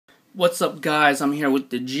What's up, guys? I'm here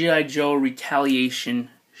with the G.I. Joe Retaliation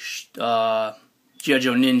G.I.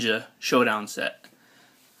 Joe Ninja Showdown set.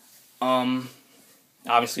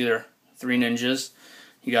 Obviously there are three ninjas.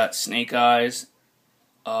 You got Snake Eyes,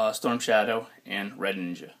 Storm Shadow, and Red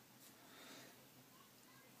Ninja.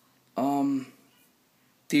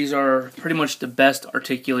 These are pretty much the best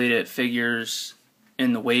articulated figures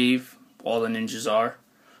in the wave. All the ninjas are,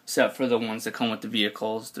 except for the ones that come with the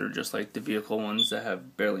vehicles. They're just like the vehicle ones that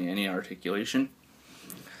have barely any articulation.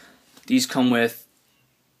 These come with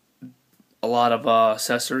a lot of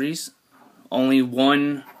accessories. Only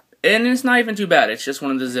one, and it's not even too bad. It's just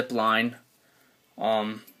one of the zip line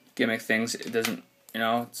gimmick things. It doesn't,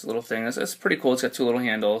 it's a little thing. It's pretty cool. It's got two little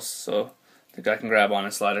handles, so the guy can grab on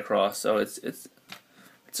and slide across. So it's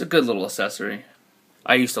a good little accessory.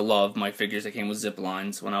 I used to love my figures that came with zip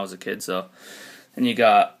lines when I was a kid. So, and you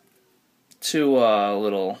got two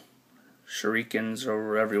little shurikens, or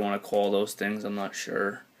whatever you want to call those things. I'm not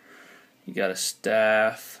sure. You got a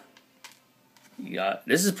staff.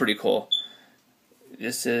 This is pretty cool.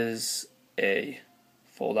 This is a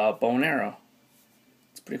fold-out bow and arrow.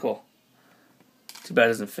 It's pretty cool. Too bad it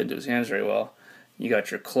doesn't fit into his hands very well. You got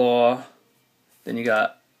your claw. Then you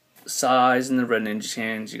got Size in the Red Ninja's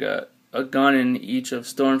hands. You got a gun in each of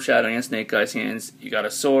Storm Shadow and Snake Eye's hands. You got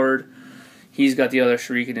a sword. He's got the other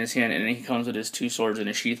shuriken in his hand, and then he comes with his two swords in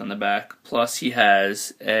a sheath on the back. Plus, he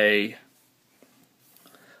has a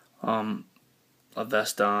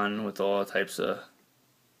vest on with all types of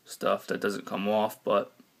stuff that doesn't come off,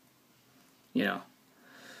 but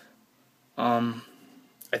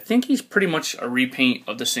I think he's pretty much a repaint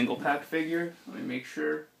of the single pack figure. Let me make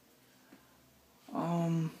sure.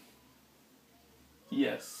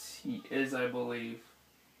 Yes, he is, I believe.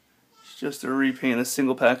 It's just a repaint of the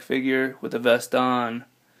single pack figure with a vest on,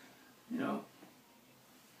 and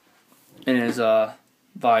his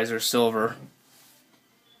visor silver.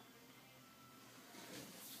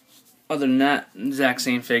 Other than that, exact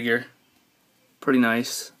same figure. Pretty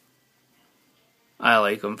nice. I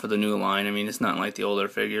like them for the new line. I mean, it's not like the older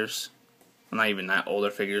figures. Well, not even that older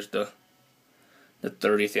figures. The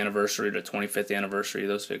 30th anniversary, the 25th anniversary,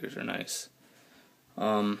 those figures are nice.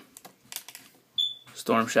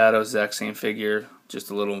 Storm Shadow, exact same figure, just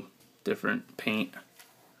a little different paint.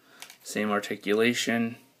 Same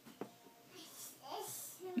articulation.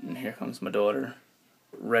 And here comes my daughter.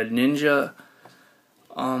 Red Ninja.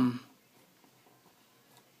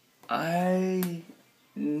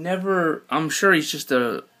 I'm sure he's just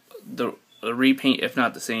a repaint, if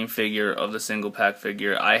not the same figure of the single pack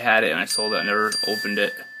figure. I had it and I sold it. I never opened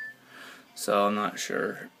it, so I'm not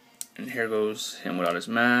sure. And here goes him without his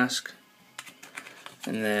mask.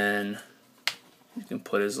 And then you can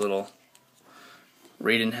put his little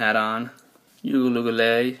Raiden hat on.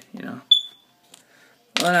 Well,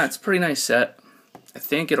 that's a pretty nice set. I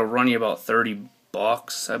think it'll run you about $30,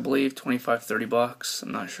 I believe. 25, $30.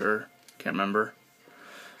 I'm not sure. Can't remember.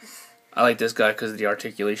 I like this guy because of the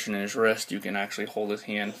articulation in his wrist. You can actually hold his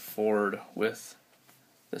hand forward with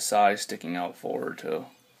the size sticking out forward too,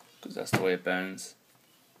 because that's the way it bends.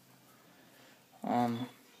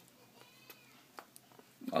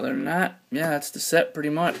 Other than that, yeah, that's the set pretty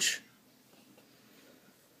much.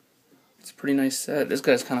 It's a pretty nice set. This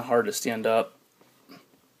guy's kind of hard to stand up,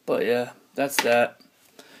 but yeah, that's that.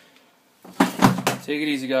 Take it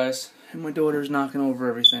easy, guys. And my daughter's knocking over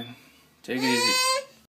everything. Take it easy.